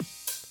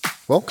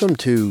Welcome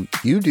to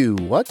You Do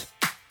What?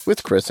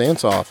 With Chris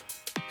Ansoff.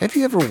 Have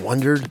you ever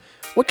wondered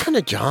what kind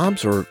of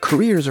jobs or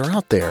careers are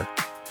out there?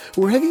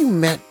 Or have you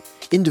met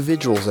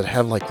individuals that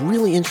have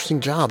really interesting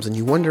jobs and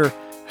you wonder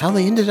how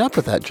they ended up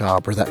with that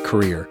job or that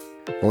career?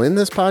 Well, in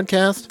this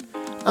podcast,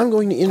 I'm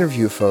going to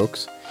interview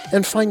folks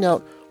and find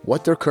out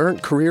what their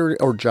current career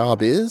or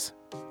job is,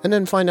 and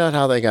then find out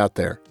how they got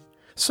there.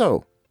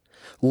 So,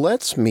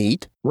 let's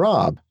meet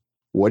Rob.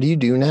 What do you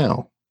do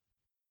now?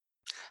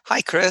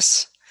 Hi,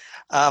 Chris.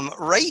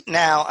 Right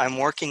now, I'm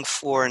working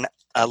for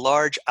a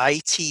large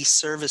IT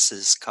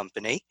services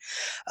company,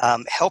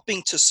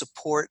 helping to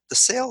support the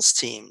sales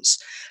teams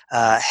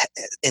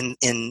in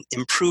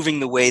improving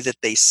the way that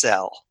they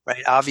sell.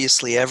 Right?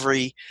 Obviously,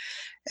 every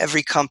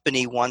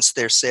company wants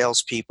their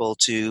salespeople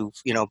to,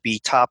 be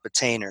top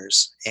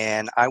attainers,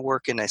 and I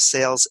work in a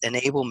sales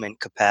enablement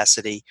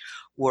capacity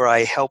where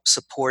I help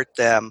support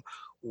them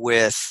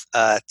with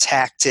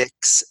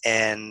tactics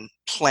and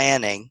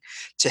planning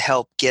to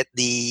help get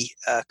the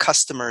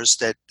customers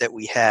that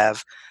we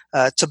have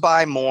to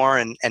buy more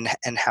and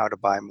how to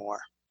buy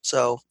more.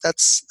 So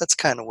that's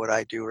kind of what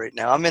I do right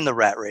now. I'm in the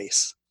rat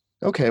race.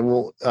 Okay,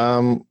 well,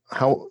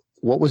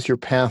 what was your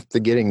path to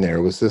getting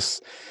there? Was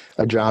this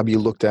a job you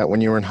looked at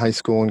when you were in high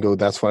school and go,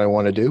 that's what I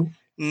want to do?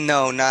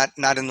 No, not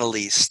in the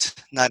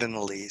least. Not in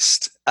the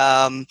least.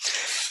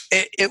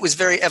 It was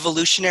very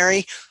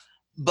evolutionary.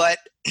 But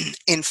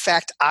in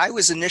fact, I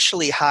was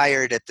initially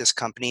hired at this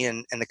company,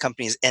 and the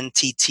company is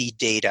NTT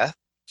Data,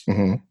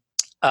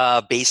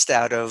 based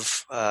out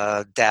of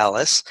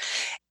Dallas.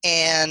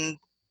 And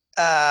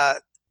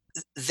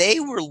they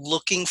were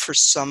looking for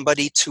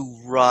somebody to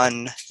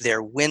run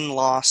their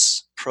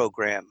win-loss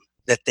program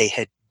that they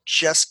had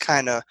just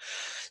kind of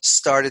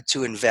started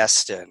to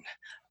invest in.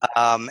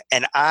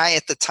 And I,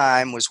 at the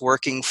time, was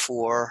working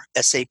for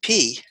SAP,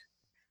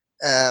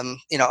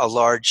 a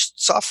large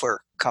software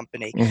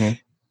company. Mm-hmm.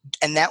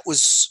 And that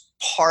was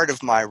part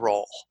of my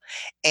role.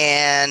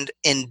 And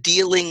in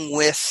dealing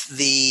with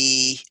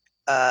the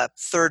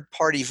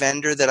third-party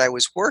vendor that I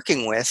was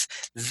working with,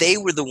 they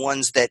were the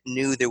ones that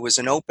knew there was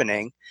an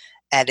opening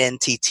at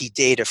NTT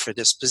Data for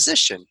this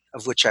position,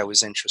 of which I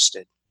was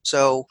interested.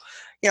 So,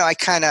 I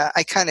kind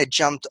of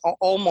jumped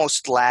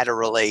almost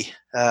laterally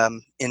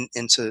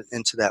into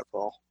that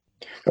role.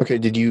 Okay.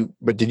 Did you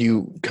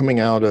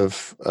coming out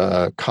of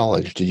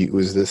college?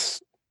 Was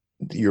this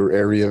your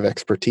area of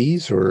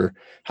expertise, or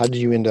how did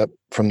you end up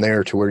from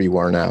there to where you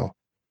are now?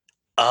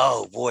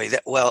 Oh boy!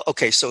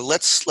 Okay. So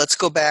let's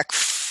go back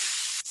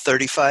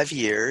 35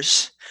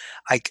 years.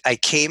 I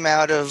came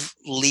out of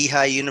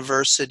Lehigh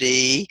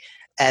University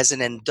as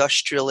an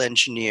industrial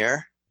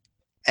engineer,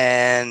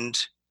 and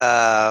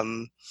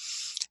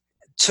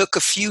took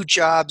a few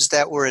jobs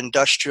that were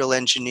industrial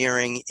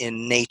engineering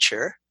in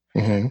nature,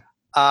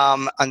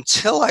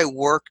 until I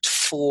worked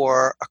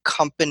for a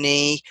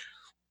company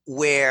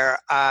where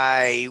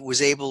I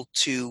was able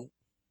to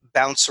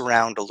bounce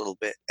around a little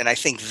bit. And I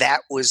think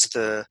that was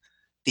the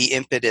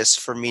impetus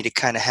for me to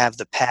kind of have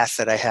the path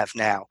that I have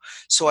now.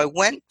 So I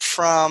went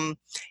from,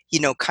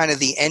 kind of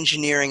the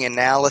engineering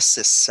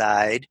analysis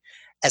side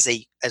as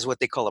what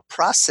they call a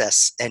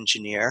process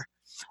engineer,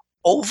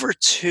 over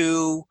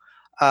to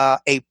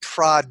a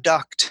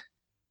product,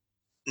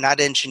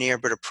 not engineer,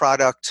 but a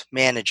product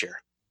manager.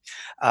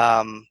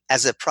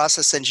 As a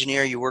process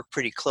engineer, you work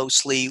pretty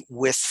closely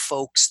with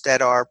folks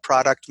that are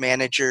product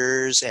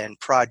managers and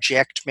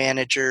project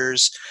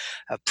managers,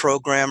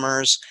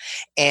 programmers.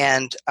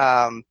 And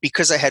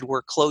because I had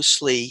worked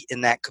closely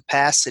in that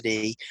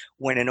capacity,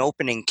 when an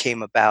opening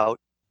came about,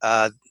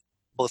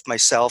 both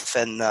myself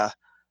and the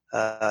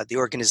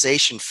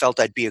organization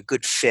felt I'd be a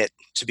good fit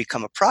to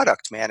become a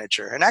product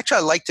manager. And actually,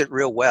 I liked it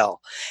real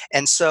well.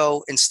 And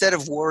so instead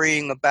of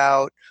worrying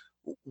about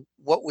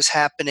what was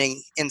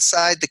happening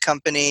inside the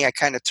company, I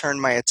kind of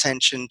turned my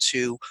attention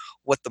to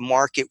what the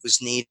market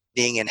was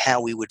needing and how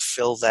we would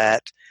fill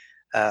that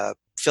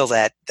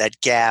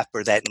gap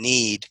or that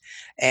need.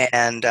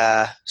 And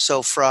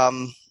so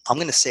I'm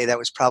going to say that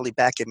was probably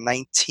back in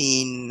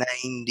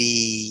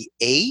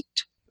 1998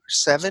 or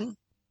 7.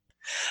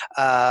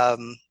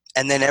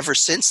 And then ever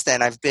since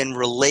then, I've been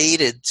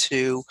related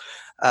to,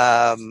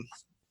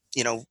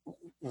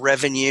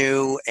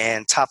 revenue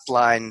and top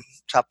line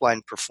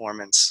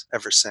performance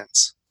ever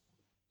since.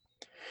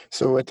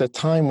 So at the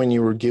time when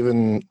you were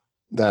given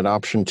that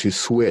option to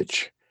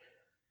switch,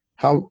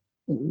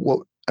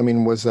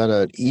 was that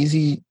an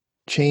easy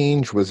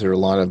change? Was there a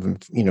lot of,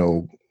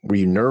 were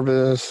you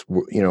nervous?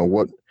 What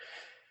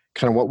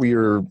were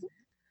your,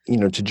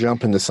 to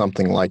jump into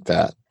something like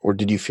that? Or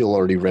did you feel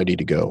already ready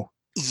to go?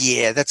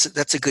 Yeah,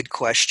 that's a good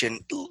question.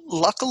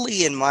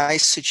 Luckily, in my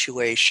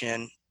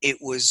situation, it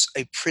was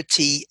a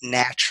pretty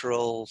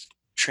natural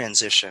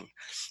transition.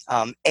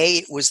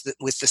 It was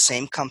with the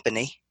same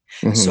company,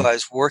 so I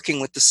was working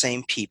with the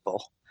same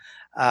people.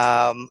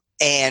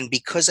 And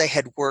because I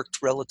had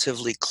worked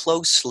relatively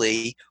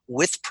closely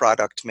with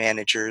product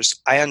managers,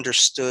 I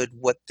understood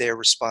what their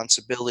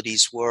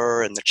responsibilities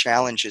were and the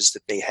challenges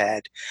that they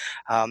had.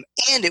 And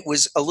it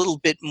was a little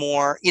bit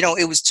more,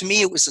 to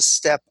me, it was a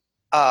step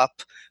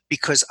up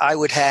because I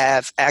would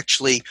have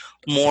actually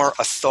more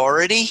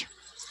authority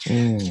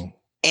Mm.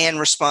 and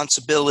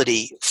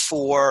responsibility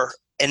for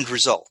end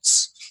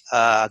results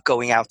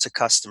going out to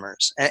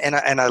customers, and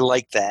I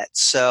like that.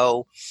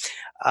 So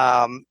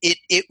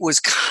it was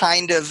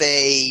kind of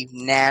a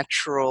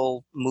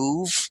natural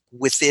move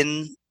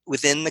within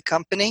the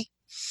company,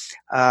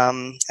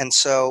 and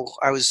so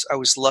I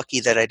was lucky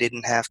that I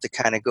didn't have to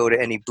kind of go to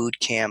any boot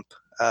camp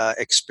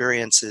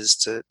experiences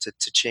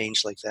to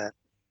change like that.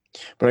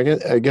 But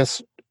I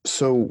guess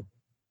so.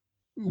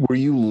 Were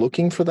you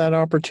looking for that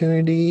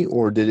opportunity,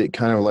 or did it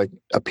kind of like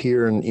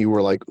appear and you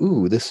were like,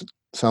 "Ooh, this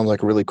sounds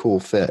like a really cool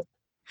fit"?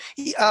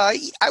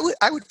 I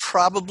would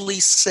probably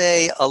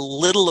say a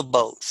little of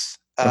both.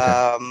 Okay.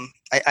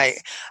 I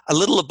a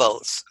little of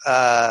both.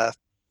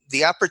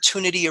 The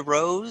opportunity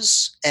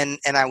arose, and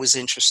I was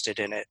interested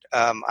in it.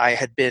 I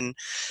had been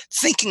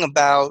thinking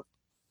about.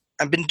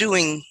 I've been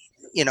doing,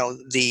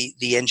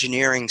 the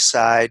engineering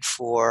side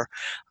for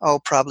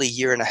probably a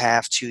year and a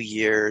half, 2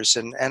 years,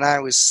 and I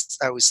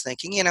was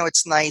thinking,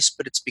 it's nice,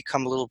 but it's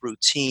become a little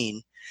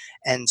routine,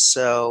 and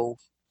so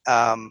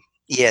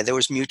yeah, there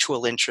was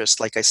mutual interest,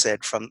 like I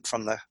said, from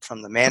the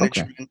Okay.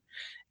 management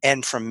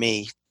and from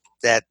me.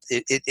 That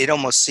it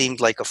almost seemed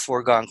like a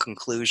foregone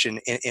conclusion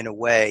in a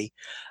way,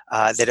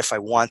 that if I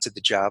wanted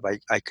the job,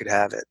 I could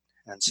have it,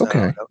 and so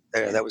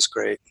Okay. that was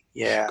great.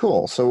 Yeah.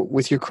 Cool. So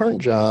with your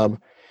current job,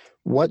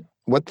 what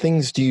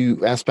things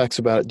aspects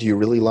about it do you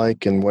really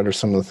like, and what are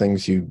some of the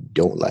things you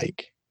don't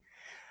like?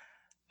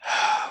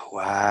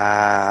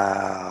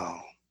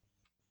 Wow.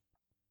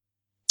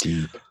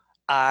 Deep.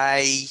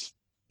 I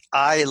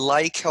I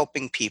like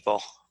helping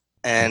people.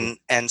 Mhm.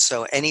 And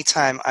so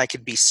anytime I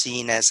could be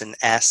seen as an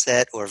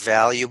asset or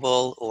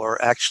valuable or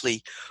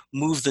actually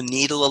move the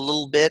needle a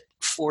little bit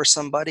for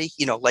somebody,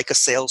 like a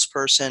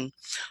salesperson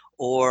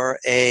or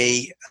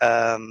a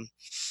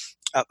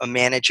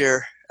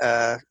manager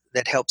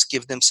that helps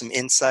give them some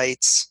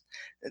insights,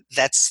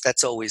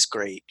 that's always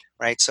great,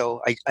 right?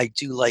 So I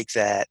do like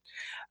that.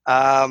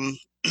 Um,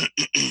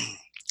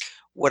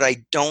 what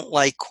I don't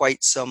like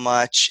quite so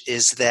much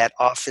is that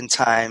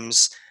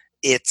oftentimes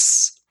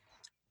it's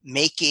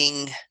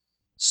making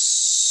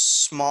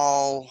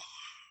small.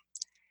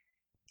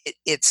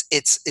 It's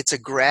a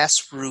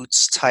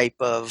grassroots type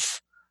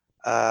of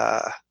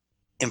uh,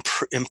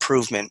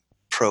 improvement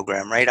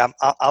program, right?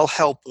 I'll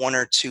help one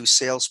or two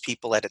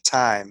salespeople at a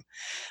time,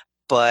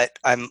 but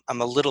I'm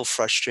a little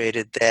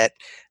frustrated that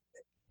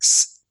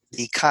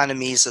the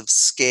economies of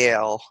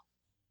scale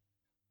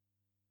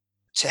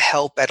to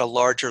help at a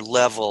larger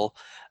level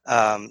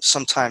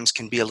sometimes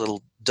can be a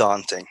little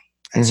daunting,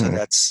 and so Mhm.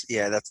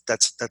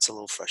 that's a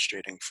little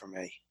frustrating for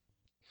me.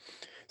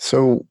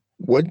 So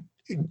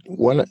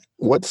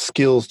what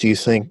skills do you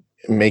think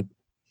make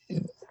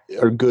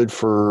are good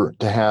for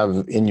to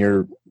have in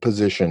your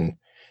position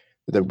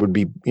that would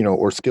be,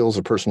 or skills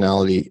or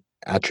personality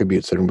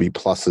attributes that would be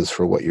pluses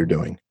for what you're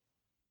doing?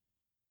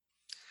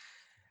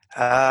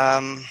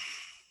 Um,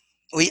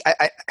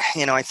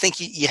 I think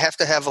you have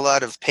to have a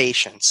lot of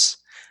patience.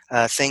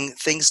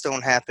 Things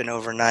don't happen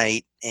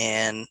overnight,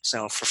 and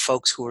so for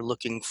folks who are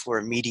looking for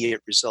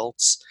immediate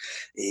results,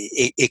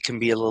 it can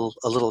be a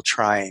little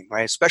trying,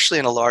 right? Especially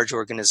in a large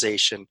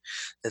organization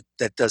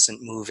that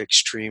doesn't move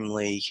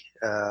extremely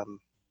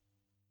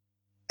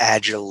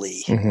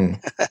agilely. Hmm.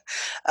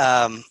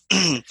 um,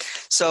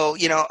 so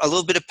a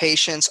little bit of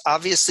patience.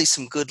 Obviously,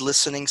 some good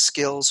listening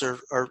skills are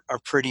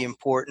pretty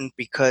important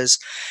because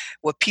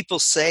what people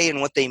say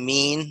and what they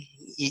mean,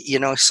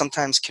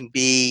 sometimes can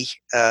be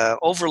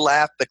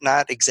overlap, but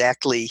not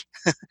exactly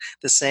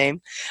the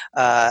same.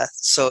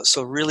 So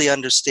really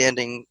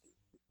understanding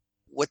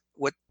what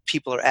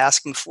people are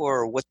asking for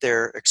or what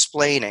they're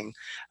explaining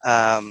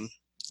um,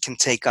 can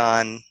take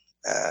on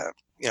uh,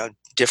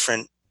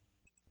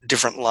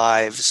 different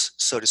lives,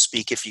 so to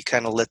speak, if you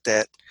kind of let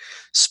that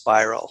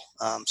spiral.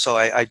 So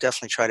I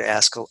definitely try to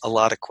ask a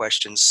lot of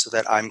questions so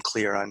that I'm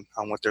clear on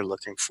what they're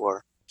looking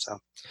for. So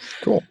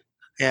Cool.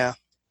 yeah,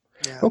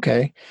 yeah.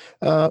 Okay.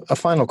 A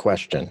final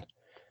question.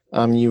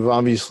 You've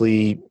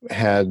obviously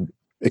had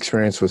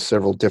experience with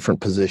several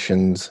different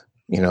positions,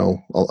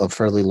 a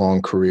fairly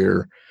long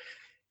career.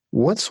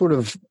 What sort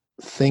of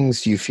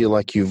things do you feel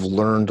like you've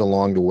learned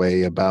along the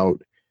way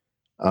about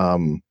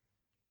um,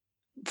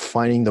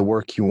 finding the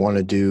work you want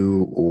to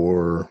do,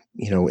 or,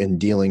 in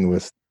dealing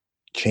with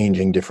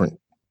changing different,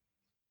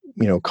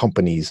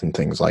 companies and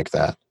things like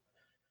that?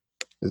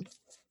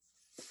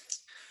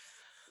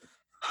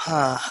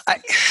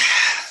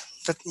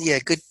 Yeah,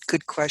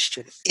 good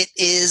question. It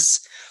is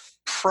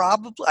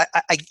probably,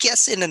 I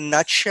guess, in a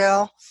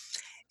nutshell,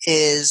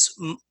 is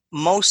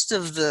most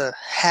of the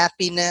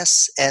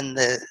happiness and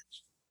the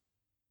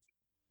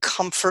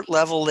comfort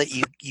level that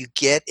you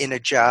get in a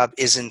job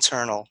is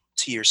internal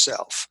to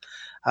yourself.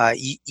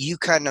 You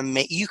kind of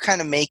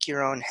make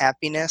your own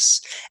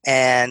happiness,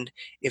 and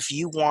if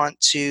you want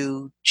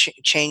to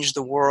change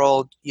the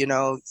world,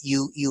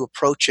 you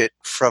approach it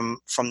from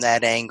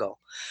that angle.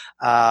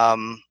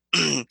 Um,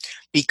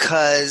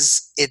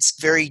 because it's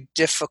very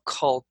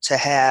difficult to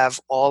have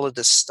all of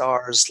the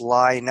stars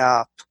line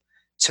up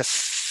to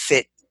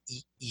fit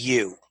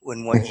you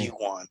and what you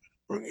want.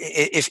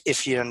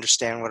 If you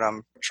understand what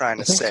I'm trying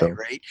to say, so.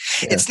 right?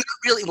 Yeah. It's not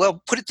really,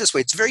 well, put it this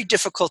way, it's very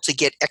difficult to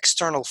get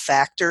external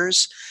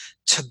factors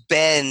to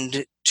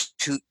bend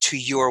to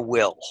your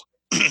will.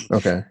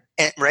 Okay.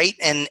 Right?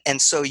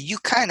 And so you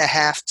kind of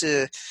have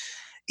to,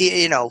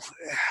 you know,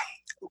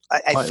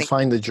 I think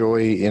find the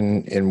joy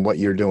in what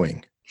you're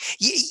doing.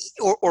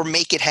 Or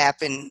make it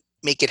happen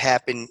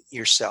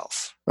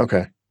yourself.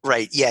 Okay.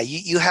 Right. Yeah.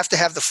 You have to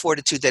have the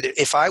fortitude that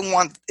if I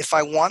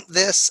want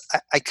this,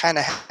 I kind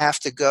of have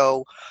to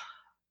go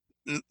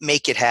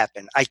make it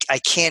happen. I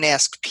can't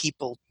ask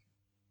people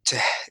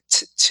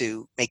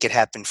to make it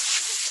happen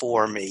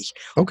for me.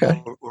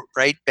 Okay.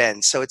 Right,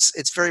 Ben? So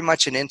it's very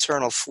much an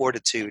internal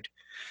fortitude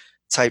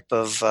type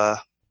of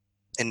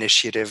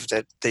initiative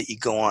that you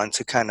go on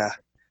to kind of,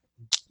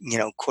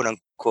 quote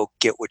unquote,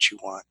 get what you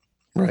want.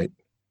 Right.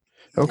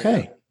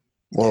 Okay. Yeah.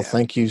 Well,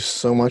 thank you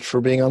so much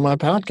for being on my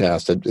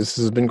podcast. This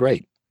has been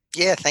great.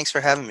 Yeah, thanks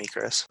for having me,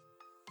 Chris.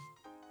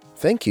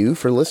 Thank you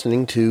for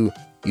listening to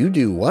You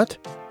Do What?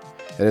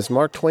 And as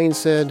Mark Twain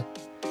said,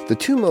 the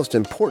two most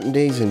important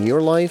days in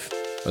your life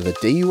are the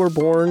day you were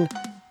born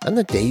and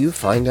the day you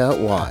find out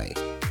why.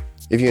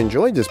 If you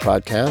enjoyed this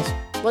podcast,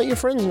 let your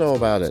friends know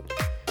about it.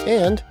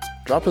 And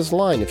drop us a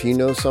line if you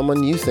know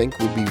someone you think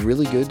would be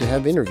really good to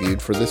have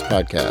interviewed for this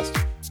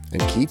podcast.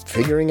 And keep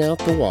figuring out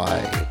the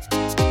why.